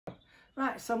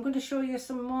Right, so I'm going to show you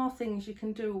some more things you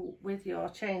can do with your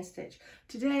chain stitch.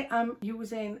 Today I'm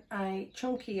using a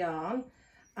chunky yarn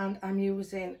and I'm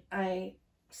using a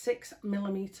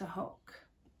 6mm hook.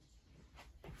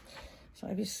 So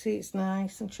if you see, it's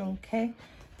nice and chunky.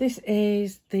 This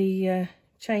is the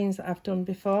chains that I've done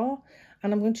before,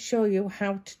 and I'm going to show you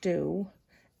how to do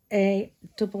a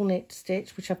double knit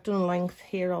stitch, which I've done length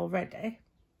here already.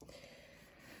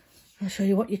 I'll show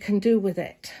you what you can do with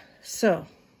it. So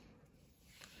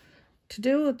to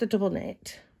do the double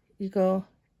knit, you go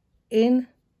in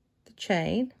the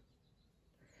chain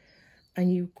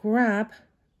and you grab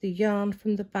the yarn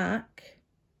from the back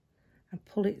and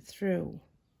pull it through.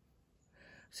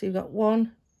 So you've got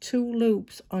 1, 2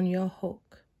 loops on your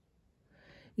hook.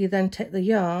 You then take the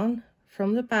yarn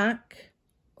from the back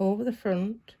over the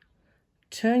front,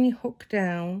 turn your hook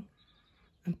down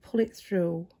and pull it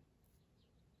through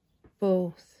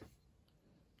both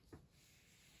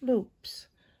loops.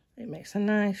 It makes a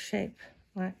nice shape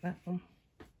like that one.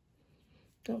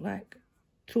 Look like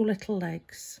 2 little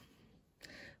legs.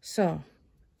 So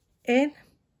in,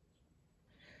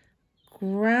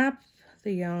 grab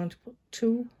the yarn to put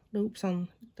 2 loops on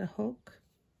the hook,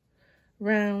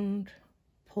 round,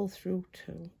 pull through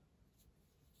 2.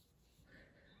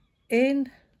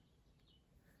 In,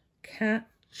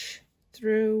 catch,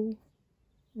 through,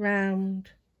 round,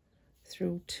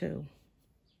 through 2.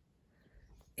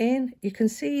 In, you can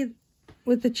see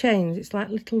with the chains it's like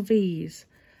little V's,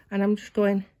 and I'm just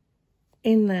going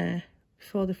in there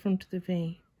before the front of the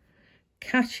V,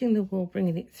 catching the wool,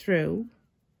 bringing it through,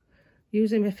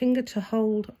 using my finger to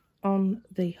hold on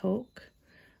the hook,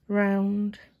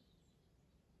 round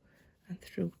and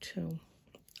through 2.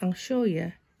 I'll show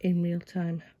you in real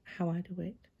time how I do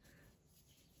it.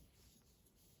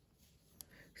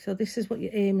 So this is what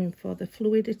you're aiming for, the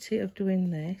fluidity of doing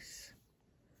this.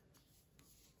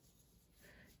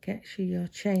 Gets you your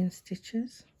chain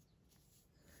stitches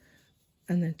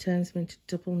and then turns them into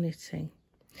double knitting.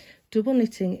 Double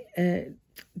knitting,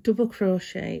 double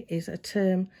crochet is a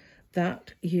term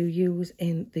that you use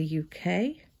in the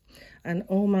UK, and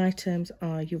all my terms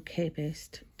are UK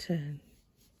based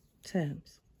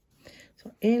terms.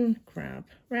 So in, grab,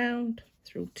 round,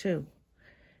 through 2.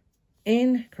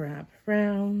 In, grab,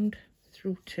 round,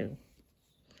 through 2.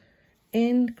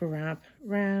 In, grab,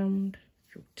 round,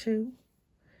 through 2.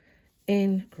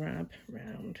 In, grab,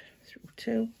 round, through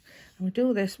 2. And we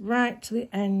do this right to the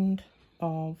end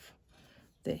of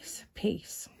this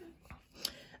piece.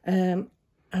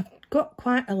 I've got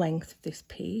quite a length of this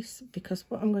piece because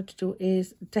what I'm going to do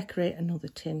is decorate another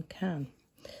tin can.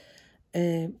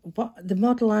 What the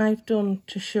model I've done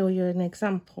to show you an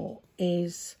example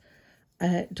is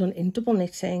done in double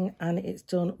knitting, and it's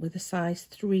done with a size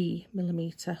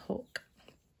 3mm hook.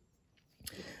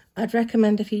 I'd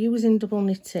recommend, if you're using double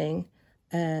knitting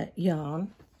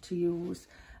yarn, to use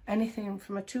anything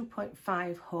from a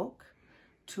 2.5 hook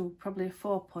to probably a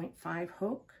 4.5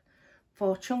 hook.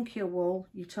 For chunkier wool,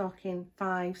 you're talking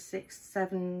 5, 6,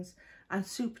 7s, and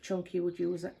super chunky would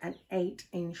use an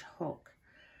 8-inch hook.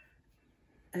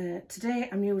 Today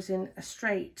I'm using a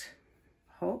straight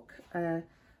hook,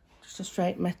 just a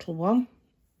straight metal one,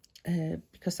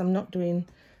 because I'm not doing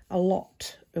a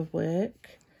lot of work.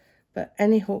 But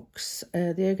any hooks,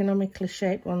 the ergonomically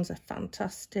shaped ones are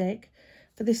fantastic.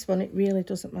 For this one, it really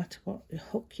doesn't matter what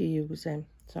hook you're using.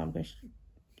 So I'm going to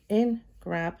in,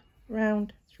 grab,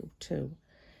 round, through 2.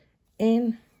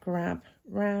 In, grab,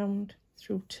 round,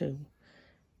 through 2.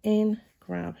 In,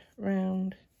 grab,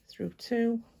 round, through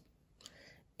 2.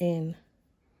 In,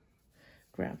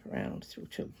 grab, round, through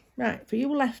 2. Right, for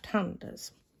you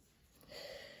left-handers,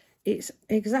 it's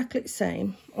exactly the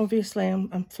same. Obviously,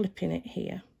 I'm flipping it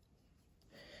here.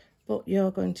 But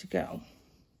you're going to go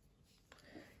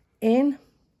in,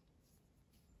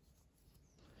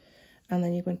 and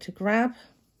then you're going to grab,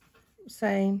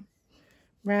 same,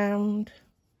 round.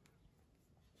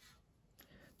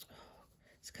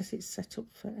 It's because it's set up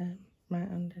for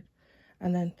right-handed,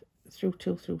 and then through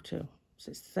 2, through 2.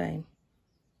 So it's the same,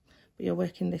 but you're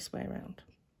working this way around.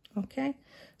 Okay,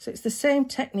 so it's the same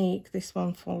technique, this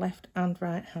one, for left and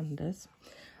right-handers.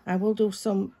 I will do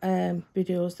some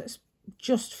videos that's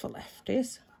just for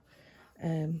lefties,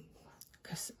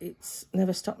 because it's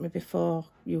never stopped me before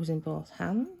using both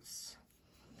hands.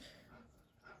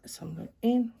 So I'm going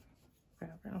in,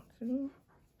 grab round through,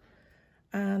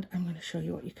 and I'm going to show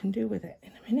you what you can do with it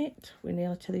in a minute. We're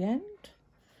nearly to the end.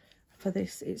 For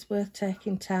this, it's worth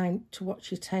taking time to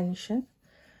watch your tension.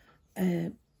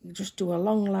 Just do a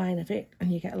long line of it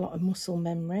and you get a lot of muscle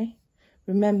memory.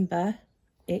 Remember,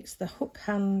 it's the hook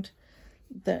hand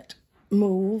that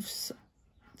moves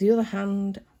the other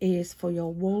hand is for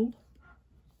your wool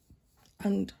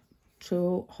and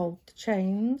to hold the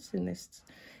chains in this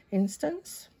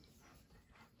instance.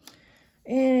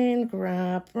 In,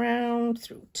 grab, round,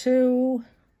 through 2,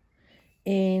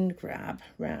 in, grab,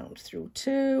 round, through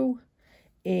 2,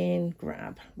 in,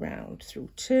 grab, round, through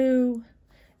 2,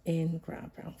 in,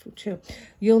 grab, round, through 2.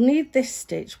 You'll need this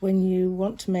stitch when you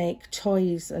want to make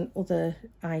toys and other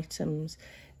items.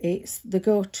 It's the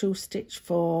go-to stitch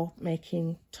for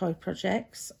making toy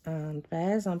projects and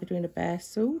bears. I'll be doing a bear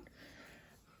soon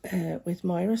with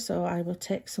Moira, so I will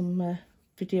take some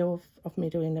video of me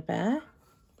doing a bear.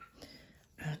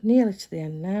 Nearly to the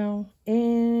end now.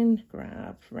 In,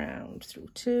 grab, round, through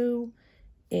 2,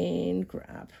 in,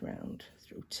 grab, round,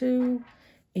 through 2,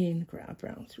 in, grab,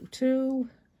 round, through 2,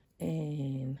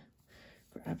 in,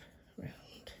 grab,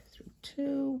 round, through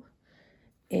 2,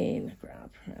 in,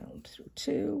 grab, round, through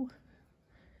 2,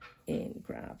 in,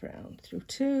 grab, round, through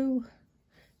 2,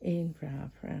 in,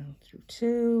 grab, round, through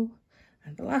 2,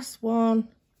 and the last one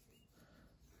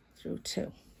through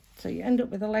 2. So you end up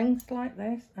with a length like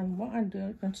this, and what I'm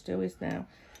going to do is now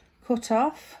cut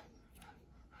off,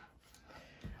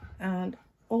 and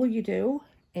all you do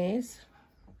is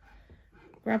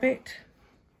grab it,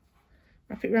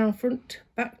 wrap it round front,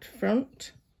 back to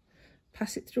front,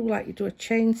 pass it through like you do a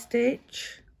chain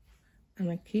stitch, and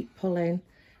then keep pulling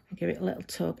and give it a little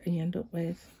tug, and you end up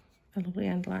with a lovely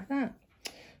end like that.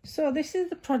 So this is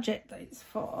the project that it's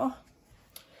for.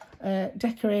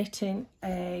 Decorating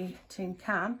a tin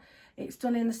can. It's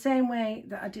done in the same way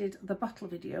that I did the bottle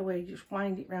video, where you just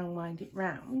wind it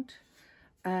round,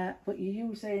 but you're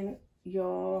using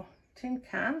your tin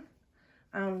can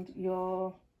and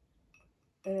your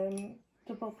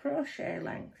double crochet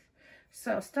length.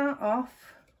 So start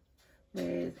off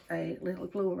with a little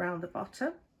glue around the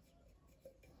bottom,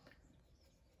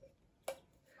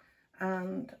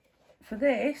 and for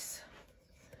this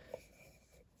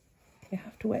you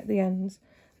have to wet the ends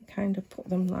and kind of put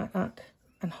them like that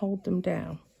and hold them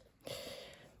down.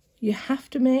 You have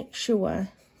to make sure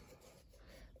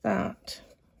that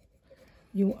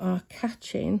you are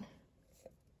catching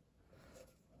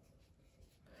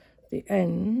the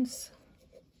ends.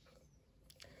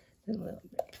 A little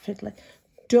bit fiddly.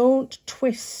 Don't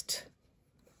twist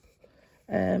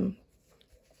the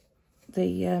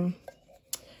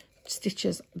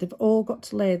stitches. They've all got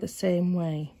to lay the same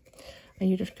way. And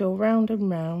you just go round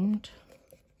and round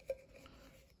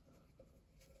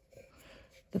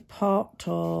the pot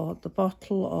or the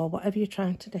bottle or whatever you're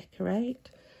trying to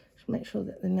decorate. Just make sure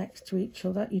that they're next to each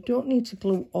other. You don't need to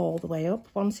glue all the way up.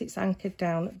 Once it's anchored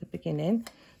down at the beginning,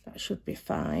 that should be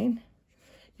fine.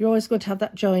 You're always going to have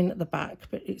that join at the back,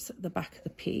 but it's at the back of the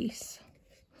piece.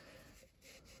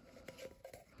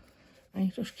 And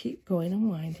you just keep going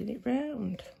and winding it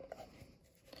round.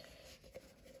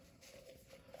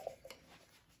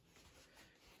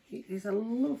 There's a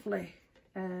lovely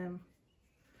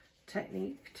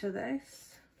technique to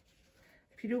this.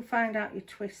 If you do find out you're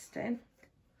twisting,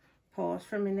 pause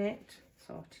for a minute,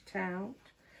 sort it out.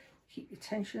 Keep your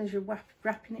tension as you're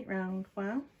wrapping it round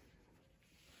well.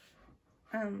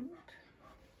 And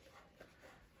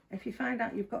if you find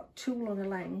out you've got too long a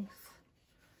length,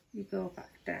 you go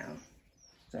back down.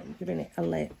 So I'm giving it a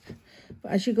lip.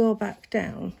 But as you go back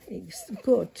down, it's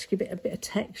good to give it a bit of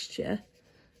texture.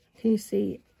 Can you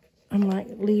see I'm like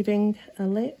leaving a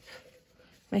lip,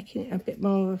 making it a bit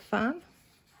more of a fan.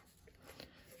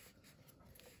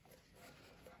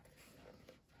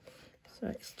 So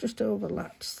it's just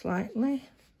overlapped slightly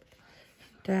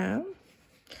down.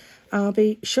 I'll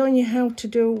be showing you how to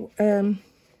do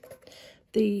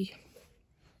the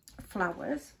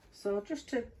flowers. So just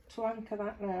to anchor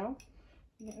that now,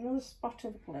 you get another spot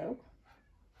of glue.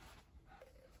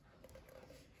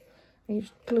 And you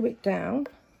just glue it down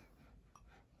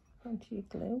onto your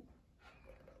glue.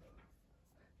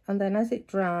 And then as it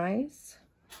dries,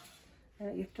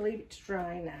 you have to leave it to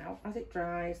dry now. As it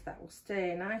dries, that will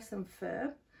stay nice and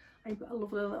firm. And you've got a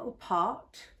lovely little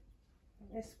pot,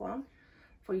 this one,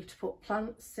 for you to put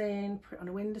plants in, put it on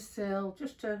a windowsill,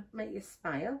 just to make you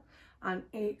smile. And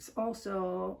it's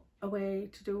also a way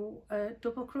to do a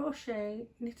double crochet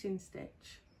knitting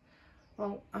stitch.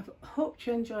 Well, I hope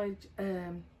you enjoyed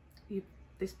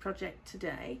this project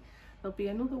today. There'll be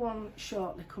another one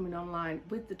shortly coming online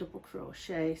with the double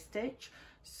crochet stitch.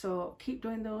 So keep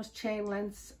doing those chain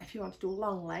lengths if you want to do a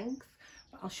long length.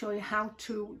 But I'll show you how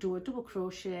to do a double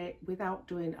crochet without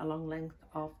doing a long length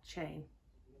of chain.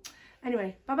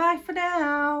 Anyway, bye bye for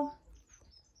now.